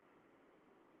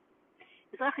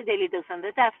Mizrahi Daily Dose on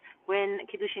the Daf, when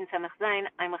Kiddushin Samach Zayin,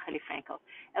 I'm Rachelle Fraenkel.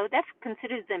 Our Daf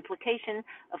considers the implication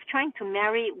of trying to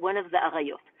marry one of the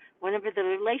arayot, one of the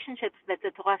relationships that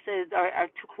the Torah says are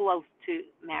too close to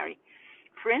marry.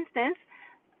 For instance,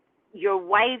 your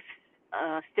wife's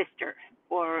sister,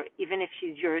 or even if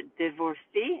she's your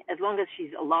divorcee, as long as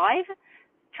she's alive,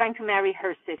 trying to marry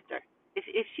her sister.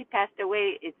 If she passed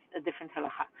away, it's a different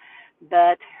halacha.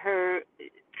 But her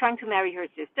trying to marry her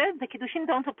sister, the Kiddushin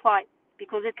don't apply,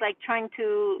 because it's like trying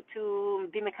to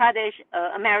be Mekadesh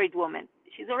a married woman.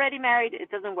 She's already married, it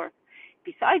doesn't work.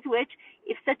 Besides which,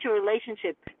 if such a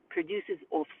relationship produces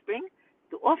offspring,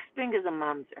 the offspring is a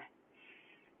mamzer.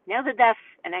 Now the daf,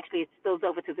 and actually it spills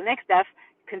over to the next daf,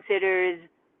 considers,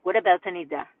 what about a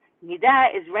nida? Nida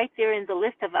is right there in the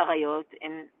list of arayot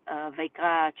in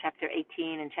Vaikra chapter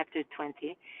 18 and chapter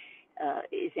 20.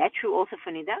 Is that true also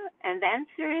for nida? And the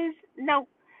answer is no.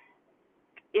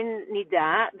 In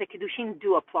nida, the kiddushin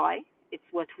do apply. It's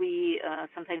what we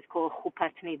sometimes call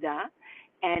chupat nida.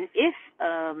 And if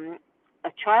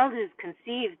a child is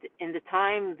conceived in the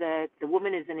time that the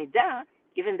woman is a nida,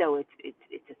 even though it's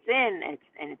a sin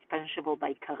and it's punishable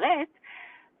by karet,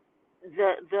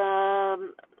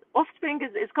 the offspring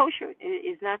is kosher,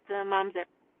 is not mamzer.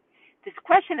 This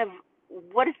question of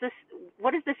what is the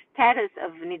status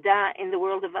of nida in the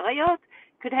world of arayot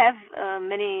could have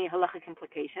many halachic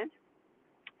implications.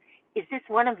 Is this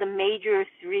one of the major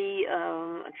three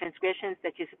transgressions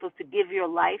that you're supposed to give your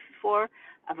life for?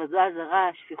 Avodah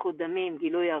zarah, shfichut damim,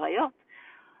 gilui arayot.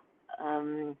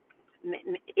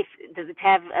 Does it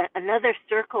have another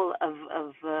circle of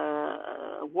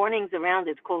warnings around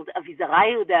it called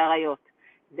avizarayu de'arayot,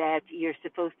 that you're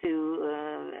supposed to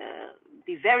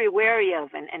be very wary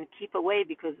of and keep away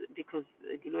because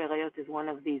gilui arayot is one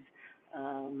of these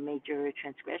major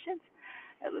transgressions?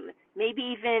 Maybe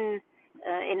even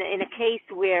in a case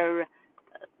where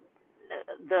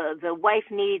the wife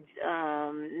needs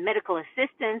medical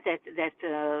assistance that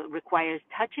requires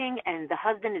touching, and the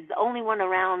husband is the only one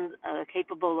around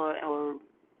capable or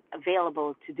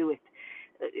available to do it.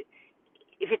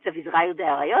 If it's a vizrayu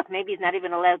de'arayot, maybe he's not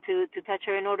even allowed to touch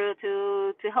her in order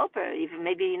to help her, even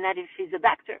maybe not if he's a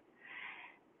doctor.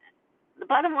 The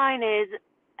bottom line is,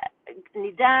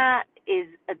 nida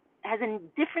has a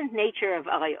different nature of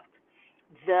arayot.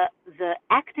 The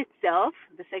act itself,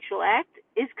 the sexual act,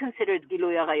 is considered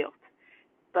gilui arayot,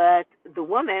 but the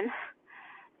woman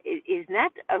is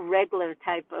not a regular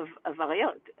type of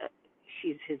arayot.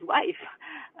 She's his wife.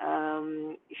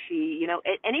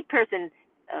 Any person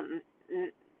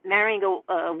marrying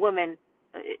a woman,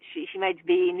 she might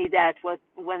be nida at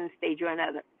one stage or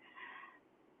another.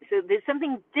 So there's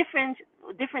something different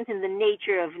in the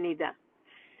nature of nida.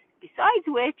 Besides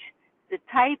which, the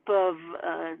type of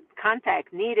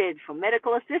contact needed for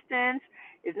medical assistance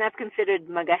is not considered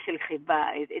magash el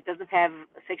chiba. It doesn't have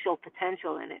sexual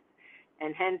potential in it,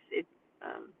 and hence,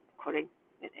 according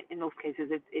in most cases,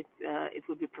 it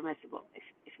would be permissible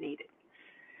if needed.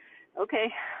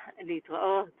 Okay,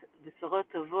 להתראות, בשורות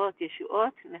טובות,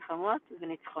 ישועות, נחמות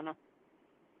וניצחונות.